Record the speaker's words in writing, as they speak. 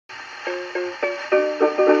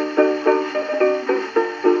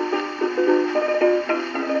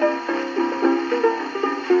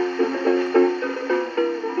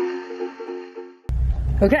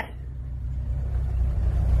Okay.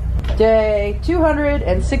 Day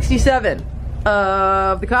 267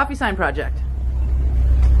 of the coffee sign project.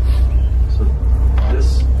 So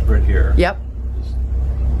this right here. Yep. Is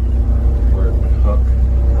where it would hook.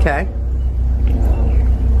 Okay.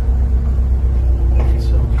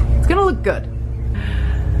 So It's gonna look good.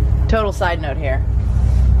 Total side note here.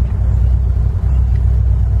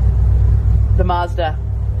 The Mazda.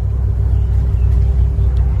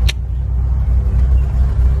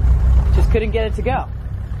 Just couldn't get it to go.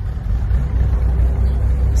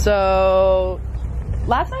 So,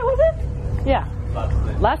 last night was it? Yeah.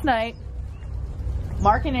 Last night,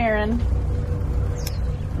 Mark and Aaron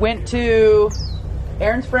went to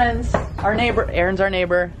Aaron's friends, our neighbor. Aaron's our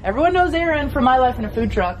neighbor. Everyone knows Aaron from My Life in a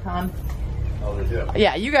Food Truck, hon. oh, they do.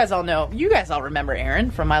 Yeah, you guys all know. You guys all remember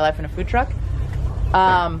Aaron from My Life in a Food Truck.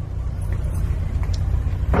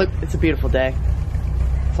 Look, it's a beautiful day.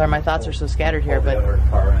 Sorry, my thoughts are so scattered here, but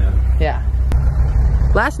Car in. yeah.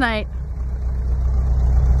 Last night,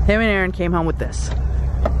 him and Aaron came home with this.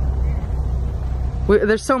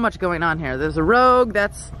 There's so much going on here. There's a Rogue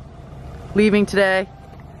that's leaving today.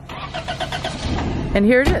 And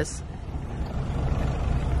here it is.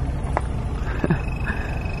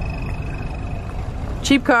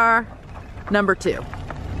 Cheap car, number 2.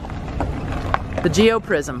 The Geo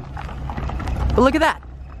Prism. But look at that.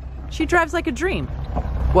 She drives like a dream.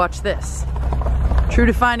 Watch this. True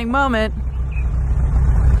defining moment.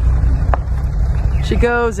 She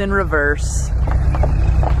goes in reverse.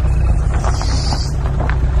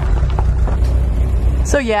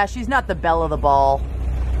 So yeah, she's not the belle of the ball.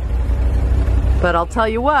 But I'll tell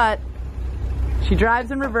you what, she drives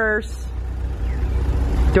in reverse.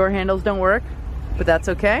 Door handles don't work, but that's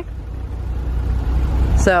okay.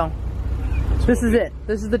 So, this is it.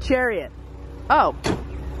 This is the Chariot. Oh,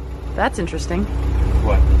 that's interesting.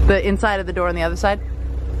 What? The inside of the door on the other side.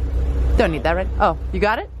 Don't need that, right? Oh, you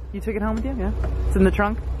got it? You took it home with you? Yeah. It's in the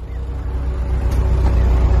trunk?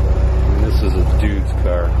 This is a dude's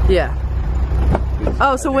car. Yeah.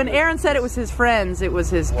 Oh, so when Aaron said it was his friends, it was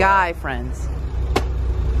his guy friends.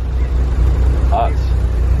 Us.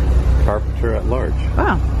 Carpenter at large.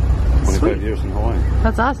 Wow. 25 Sweet. years in Hawaii.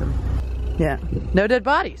 That's awesome. Yeah. No dead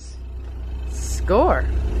bodies. Score.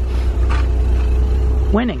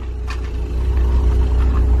 Winning.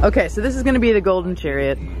 Okay, so this is going to be the Golden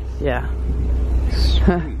Chariot. Yeah.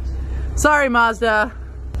 Sorry, Mazda.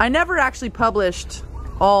 I never actually published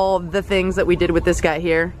all the things that we did with this guy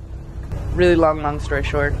here. Really long story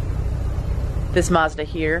short. This Mazda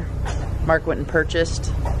here, Mark went and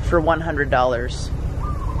purchased for $100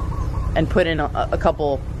 and put in a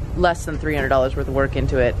couple less than $300 worth of work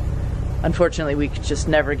into it. Unfortunately, we could just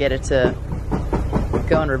never get it to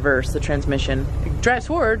go in reverse. The transmission drives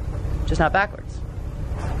forward, just not backwards.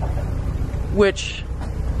 Which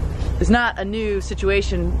is not a new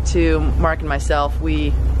situation to Mark and myself.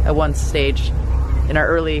 We, at one stage in our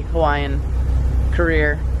early Hawaiian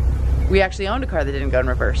career, we actually owned a car that didn't go in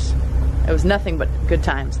reverse. It was nothing but good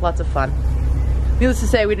times, lots of fun. Needless to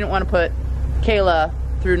say, we didn't want to put Kayla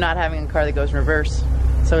through not having a car that goes in reverse.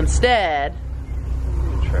 So instead,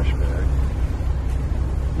 Trash bag.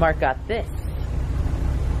 Mark got this.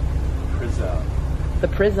 Prism. The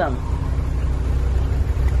Prism.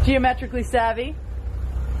 Geometrically savvy.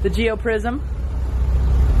 The Geo Prism.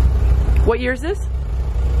 What year is this?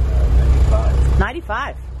 95.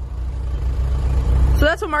 95. So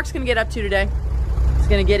that's what Mark's gonna get up to today. He's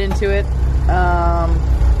gonna get into it.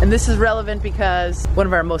 And this is relevant because one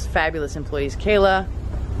of our most fabulous employees, Kayla,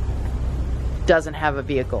 doesn't have a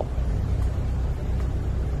vehicle.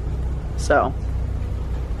 So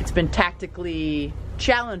it's been tactically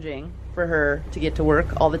challenging for her to get to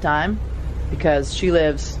work all the time because she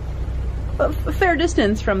lives a fair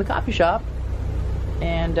distance from the coffee shop.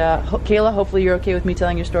 And Kayla, hopefully you're okay with me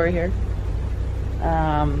telling your story here.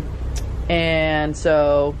 And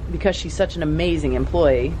so, because she's such an amazing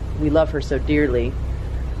employee, we love her so dearly,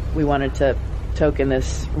 we wanted to token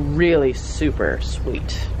this really super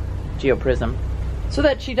sweet Geo Prism so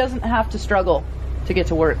that she doesn't have to struggle to get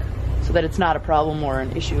to work, so that it's not a problem or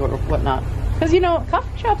an issue or whatnot. Because, you know,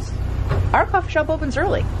 coffee shops, our coffee shop opens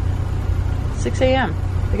early, 6 a.m.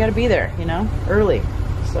 They gotta be there, you know, early.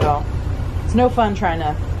 So, it's no fun trying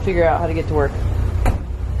to figure out how to get to work.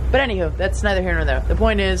 But anywho, that's neither here nor there. The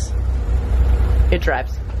point is, it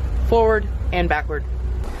drives forward and backward.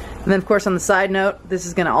 And then of course on the side note, this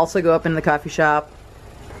is gonna also go up in the coffee shop.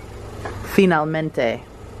 Finalmente.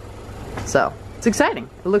 So, it's exciting.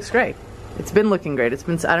 It looks great. It's been looking great. It's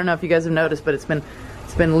been, I don't know if you guys have noticed, but it's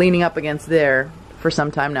been leaning up against there for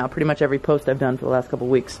some time now. Pretty much every post I've done for the last couple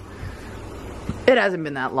weeks. It hasn't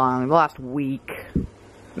been that long, the last week.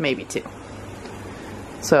 maybe 2.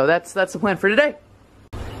 So that's the plan for today.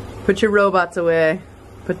 Put your robots away.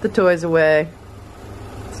 Put the toys away.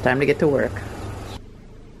 It's time to get to work.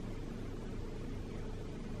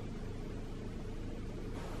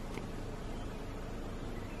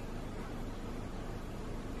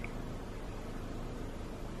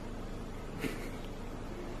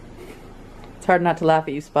 It's hard not to laugh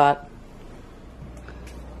at you, Spot.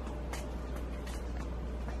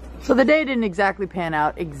 So the day didn't exactly pan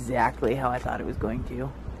out exactly how I thought it was going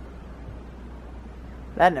to.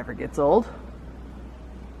 That never gets old.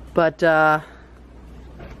 But the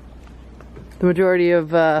majority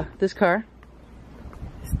of this car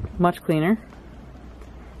is much cleaner.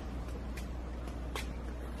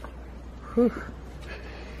 Whew.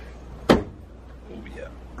 Oh yeah.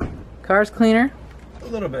 Car's cleaner. A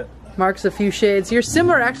little bit. Marks a few shades. You're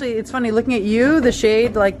similar, actually, it's funny, looking at you, the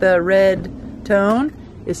shade, like the red tone,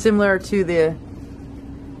 is similar to the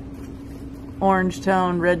orange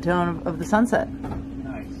tone, red tone of the sunset.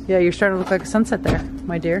 Nice. Yeah, you're starting to look like a sunset there,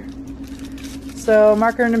 my dear. So,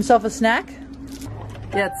 Mark earned himself a snack.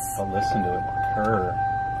 Yeah, it's... I'll listen to it purr.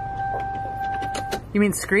 You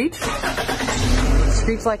mean screech?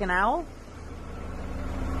 Screech like an owl?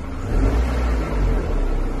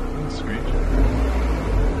 Screech.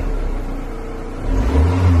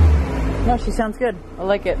 No, she sounds good. I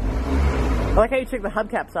like it. I like how you took the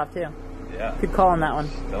hubcaps off too. Yeah. Good call on that one.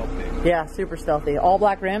 Stealthy. Yeah, super stealthy. All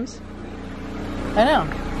black rims. I know.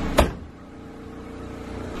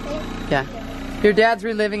 Yeah. Your dad's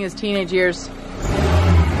reliving his teenage years.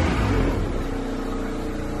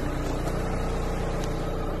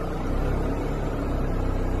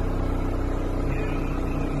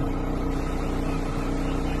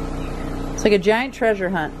 It's like a giant treasure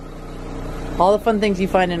hunt. All the fun things you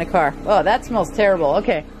find in a car. Oh, that smells terrible.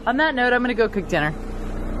 Okay, on that note, I'm gonna go cook dinner.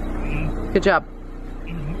 Good job.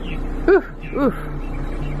 Ooh, ooh.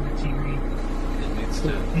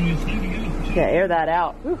 Yeah, air that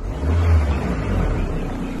out. Ooh.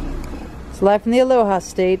 It's life in the Aloha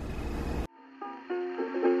State.